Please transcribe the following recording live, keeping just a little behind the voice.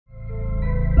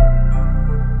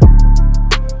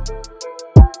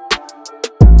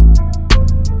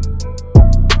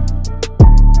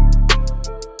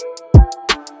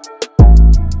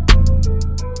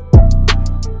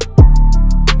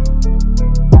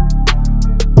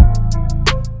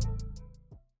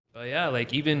But yeah,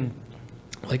 like even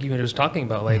just talking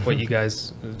about like what you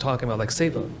guys were talking about, like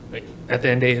SEVA, right? At the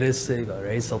end of the day, it is SEVA,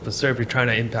 right? Self-serve. You're trying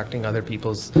to impacting other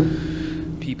people's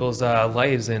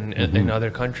lives in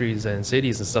other countries and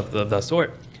cities and stuff of that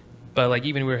sort. But like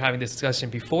even we were having this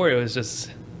discussion before, it was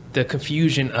just the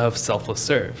confusion of selfless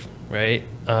serve, right?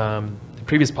 The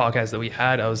previous podcast that we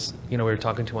had, we were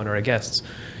talking to one of our guests,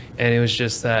 and it was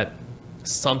just that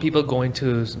some people go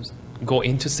into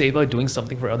SEVA doing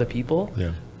something for other people,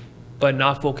 but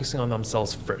not focusing on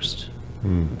themselves first,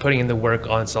 putting in the work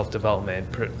on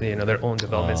self-development, their own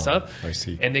development stuff. I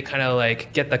see. And they kind of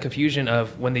like get that confusion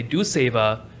of when they do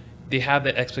SEVA, they have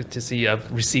the expectancy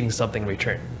of receiving something in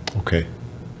return. Okay.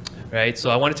 Right.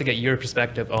 So I wanted to get your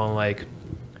perspective on like,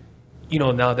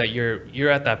 now that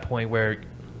you're at that point where,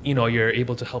 you're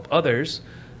able to help others,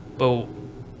 but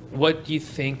what do you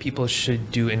think people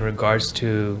should do in regards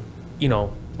to,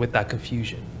 with that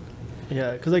confusion?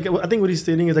 Yeah, because like I think what he's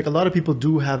stating is like a lot of people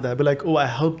do have that, but like, oh, I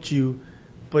helped you,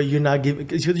 but you're not giving.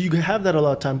 Because you have that a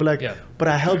lot of time, but like, but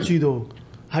I helped you though.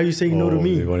 How are you saying no to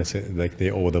me? They want to say like they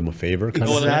owe them a favor.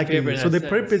 Exactly. So the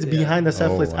purpose behind the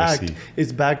selfless act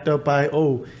is backed up by,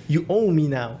 oh, you owe me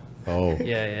now. Oh,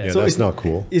 yeah. So that's not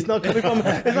cool. It's not coming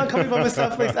from a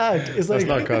selfless act. It's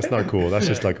like that's not cool. That's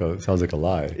just sounds like a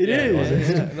lie. It is.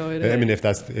 Yeah. No, it is. I mean,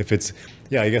 if it's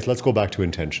I guess let's go back to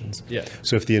intentions. Yeah.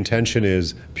 So if the intention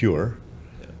is pure,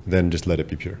 then just let it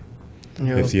be pure.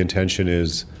 Yeah. If the intention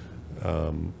is,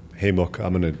 hey, Mukh,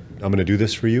 I'm gonna do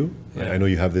this for you. I know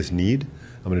you have this need.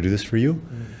 I'm gonna do this for you.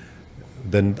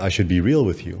 Then I should be real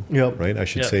with you, right? I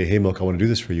should say, hey, Mukh, I want to do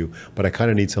this for you, but I kind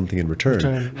of need something in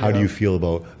return. How do you feel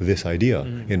about this idea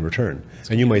in return?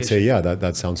 And you might say, yeah,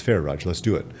 that sounds fair, Raj, let's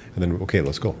do it. And then, okay,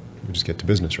 let's go. We just get to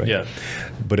business, right? Yeah.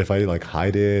 But if I like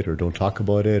hide it or don't talk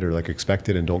about it or like expect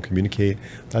it and don't communicate,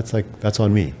 that's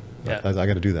on me. Yeah. I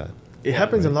got to do that. It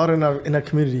happens a lot in our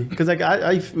community. Because like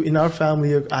I in our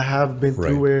family, I have been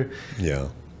through where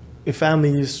if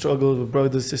family struggles with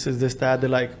brothers, sisters, this, that, they're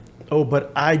like, oh,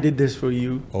 but I did this for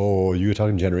you. Oh, you were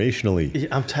talking generationally.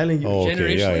 I'm telling you. Oh, okay.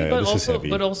 Generationally, This is heavy.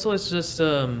 but also it's just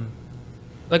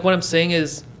like what I'm saying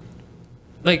is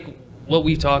like what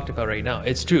we talked about right now.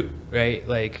 It's true, right?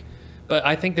 Like, but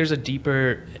I think there's a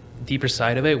deeper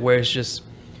side of it where it's just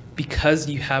because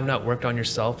you have not worked on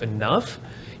yourself enough,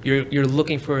 you're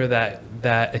looking for that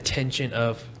attention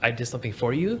of I did something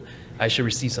for you, I should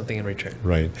receive something in return.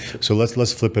 Right. So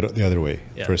let's flip it the other way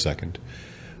for a second.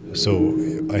 So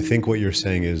I think what you're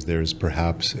saying is there's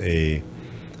perhaps an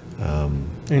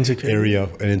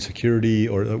insecurity,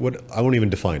 or what I won't even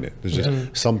define it. There's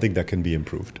just something that can be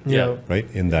improved. Right,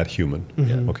 in that human.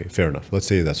 Okay, fair enough. Let's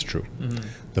say that's true.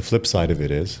 The flip side of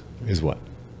it is what?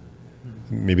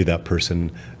 Maybe that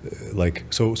person, like,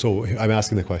 so I'm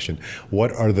asking the question,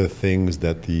 what are the things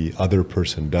that the other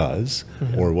person does,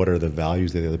 or what are the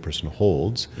values that the other person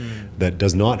holds that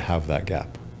does not have that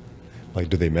gap? Like,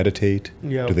 do they meditate?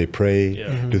 Do they pray?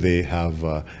 Do they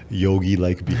have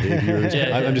yogi-like behaviors?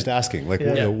 I'm just asking, like,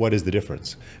 what is the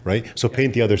difference, right? So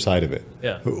paint the other side of it.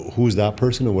 Who's that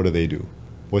person and what do they do?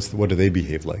 What do they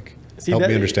behave like? Help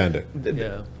me understand it.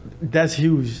 That's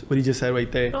huge, what he just said right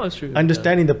there. No, it's true.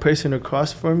 Understanding the person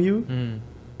across from you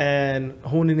and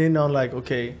honing in on like,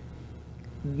 okay,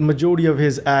 majority of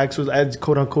his acts, was, as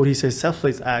quote unquote, he says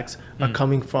selfless acts, are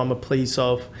coming from a place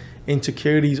of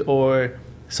insecurities or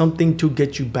something to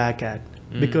get you back at.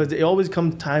 Because they always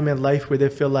come time in life where they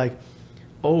feel like,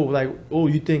 oh,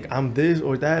 you think I'm this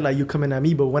or that, like you coming at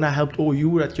me, but when I helped, you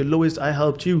were at your lowest, I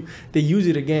helped you. They use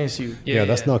it against you.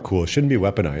 That's not cool. It shouldn't be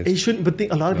weaponized. It shouldn't, but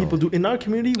a lot of people do. In our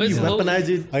community, we weaponize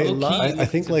it a lot. I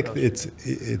think like it's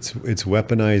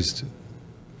weaponized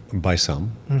by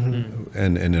some,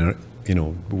 and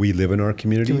we live in our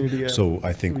community, so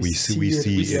I think we see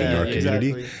it in our community.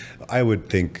 Exactly. I would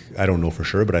think, I don't know for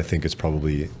sure, but I think it's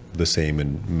probably the same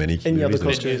in many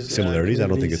communities. There's similarities. I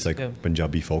don't think it's like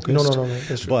Punjabi focused. No,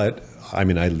 that's true. But I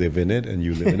mean, I live in it and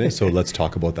you live in it, so let's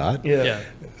talk about that.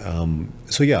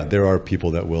 So there are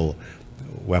people that will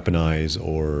weaponize,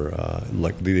 or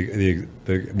like the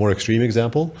more extreme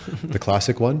example, the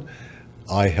classic one.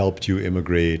 I helped you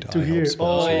immigrate. I helped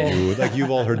sponsor you. Like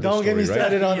you've all heard this story, Don't get me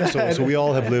started on that. So we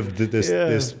all have lived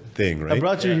this thing, right? I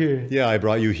brought you here. Yeah, I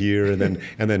brought you here, and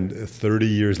then 30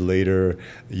 years later,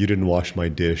 you didn't wash my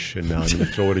dish, and now I'm gonna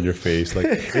throw it in your face. Like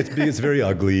it's very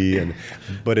ugly,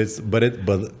 but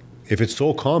if it's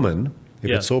so common,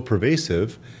 if it's so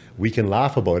pervasive, we can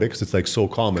laugh about it because it's like so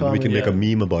common. We can make a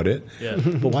meme about it.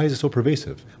 But why is it so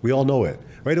pervasive? We all know it.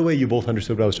 Right away, you both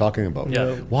understood what I was talking about.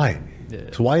 Why?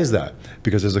 So why is that?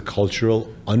 Because there's a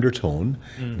cultural undertone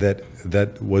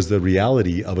that was the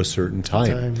reality of a certain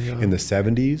time. In the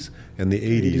 70s and the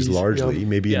 80s largely,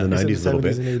 maybe in the 90s a little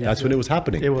bit. 80s, that's when it was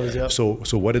happening. It was,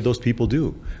 So what did those people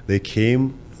do? They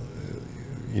came,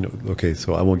 okay,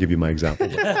 so I won't give you my example.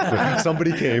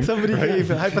 Somebody came.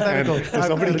 Hypothetical.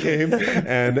 Somebody came,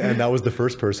 and that was the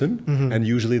first person, and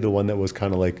usually the one that was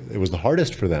kind of like, it was the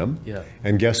hardest for them.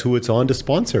 And guess who it's on to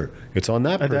sponsor? It's on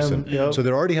that person. So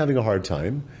they're already having a hard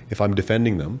time. If I'm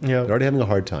defending them, they're already having a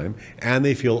hard time, and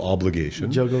they feel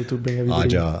obligation. Juggle to bring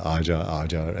everybody.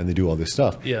 Aja, and they do all this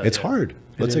stuff. It's hard.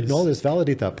 Let's acknowledge, let's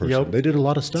validate that person. They did a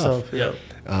lot of stuff.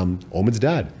 Omid's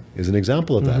dad is an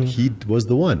example of that. He was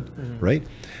the one, right?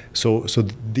 So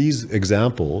these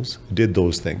examples did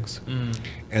those things.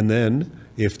 And then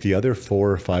if the other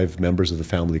 4 or 5 members of the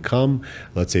family come,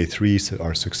 let's say 3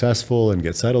 are successful and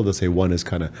get settled, let's say 1 is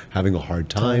kind of having a hard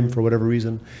time for whatever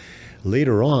reason,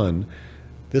 later on,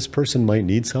 this person might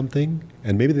need something,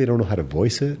 and maybe they don't know how to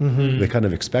voice it. They kind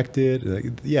of expect it.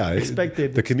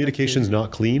 The communication's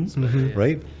not clean,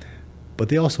 right? But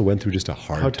they also went through just a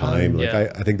hard time. Like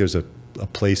I think there's a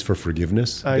place for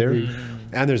forgiveness there.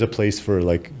 And there's a place for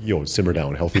simmer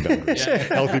down, healthy boundaries.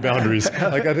 Healthy boundaries.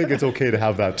 Like I think it's okay to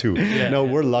have that too. Now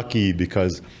we're lucky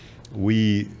because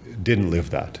we didn't live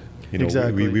that.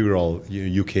 We were all,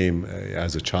 you came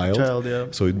as a child,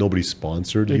 so nobody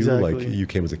sponsored you, like you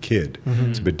came as a kid.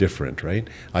 It's a bit different, right?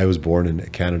 I was born in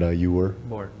Canada, you were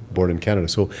born in Canada.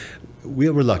 So we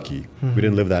were lucky. We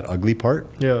didn't live that ugly part.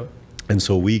 And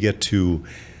so we get to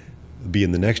be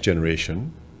in the next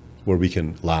generation where we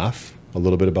can laugh a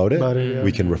little bit about it.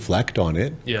 We can reflect on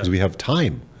it because we have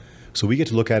time. So we get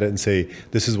to look at it and say,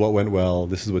 this is what went well,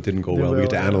 this is what didn't go well. We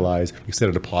get to analyze. We sit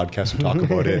at a podcast and talk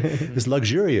about it. It's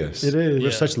luxurious. It is. We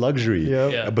have such luxury.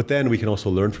 But then we can also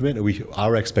learn from it. And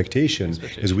our expectation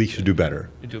is we should do better.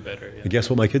 You do better. And guess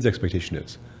what my kid's expectation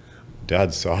is?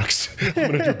 Dad sucks. I'm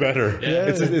going to do better.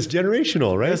 It's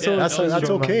generational, right? That's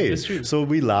okay. So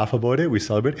we laugh about it. We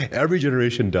celebrate. Every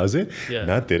generation does it.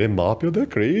 Not they didn't mop you. They're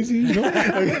crazy.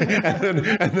 and then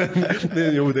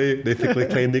they think they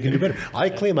claim they can do better. I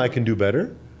claim I can do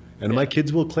better. And my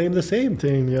kids will claim the same.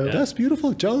 That's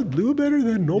beautiful. Child, do better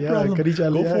then. No problem.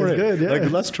 Go for it.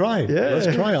 Good, let's try. Let's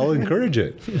try. I'll encourage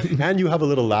it. And you have a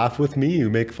little laugh with me. You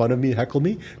make fun of me, heckle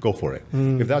me. Go for it.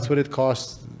 If that's what it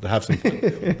costs, have some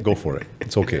fun. Go for it.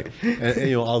 It's okay.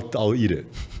 And I'll eat it.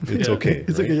 It's okay.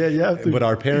 It's okay. You have to. But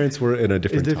our parents were in a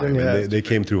different time. And they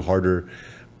came through harder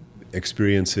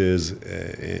experiences.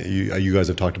 You guys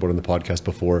have talked about on the podcast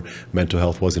before. Mental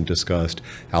health wasn't discussed.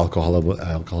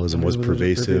 Alcoholism was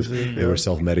pervasive. They were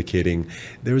self-medicating.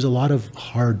 There was a lot of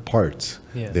hard parts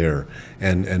there.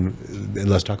 And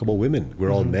let's talk about women.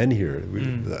 We're all men here.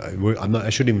 I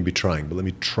shouldn't even be trying, but let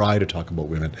me try to talk about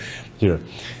women here.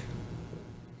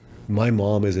 My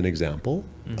mom is an example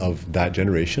of that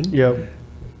generation.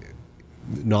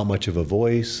 Not much of a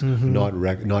voice,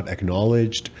 not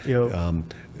acknowledged.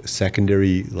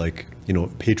 Secondary,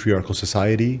 patriarchal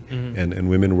society, and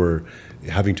women were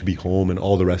having to be home and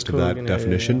all the rest of that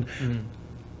definition.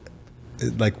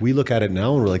 Like we look at it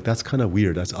now and we're like, that's kind of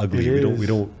weird. That's ugly. We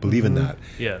don't believe in that.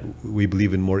 We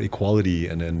believe in more equality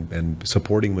and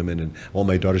supporting women, and I want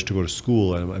my daughters to go to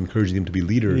school and I'm encouraging them to be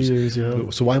leaders.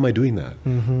 So why am I doing that?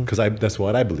 Because that's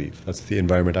what I believe. That's the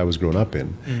environment I was grown up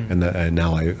in, and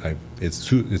now it's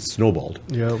snowballed.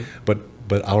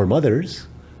 But our mothers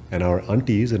and our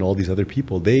aunties and all these other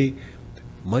people, they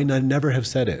might not never have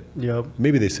said it.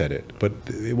 Maybe they said it, but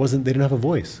it wasn't. They didn't have a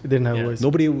voice. They didn't have a voice.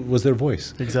 Nobody was their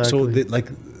voice. So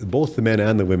both the men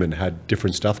and the women had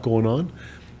different stuff going on.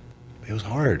 It was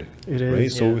hard. It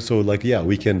is. Right? So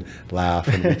we can laugh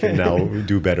and we can now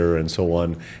do better and so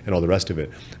on and all the rest of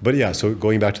it. But so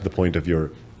going back to the point of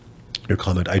your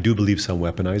comment, I do believe some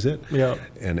weaponize it.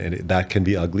 And that can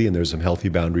be ugly, and there's some healthy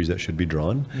boundaries that should be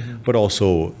drawn. But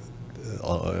also,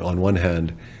 on one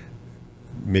hand,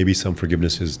 maybe some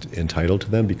forgiveness is entitled to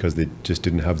them because they just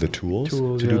didn't have the tools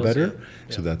to do better.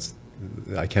 So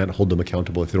I can't hold them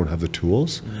accountable if they don't have the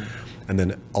tools. And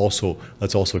then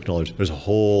let's also acknowledge there's a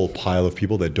whole pile of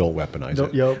people that don't weaponize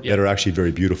it, that are actually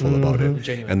very beautiful about it.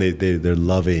 Genuine. And they're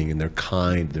loving and they're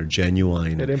kind, they're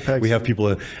genuine. We have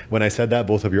people, when I said that,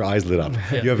 both of your eyes lit up.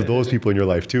 You have those people in your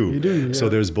life too. You do, So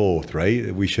there's both,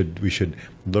 right? We should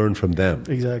learn from them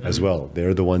as well.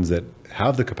 They're the ones that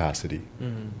have the capacity.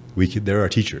 They're our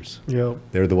teachers.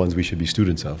 They're the ones we should be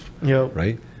students of,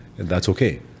 right? And that's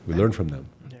okay. We learn from them.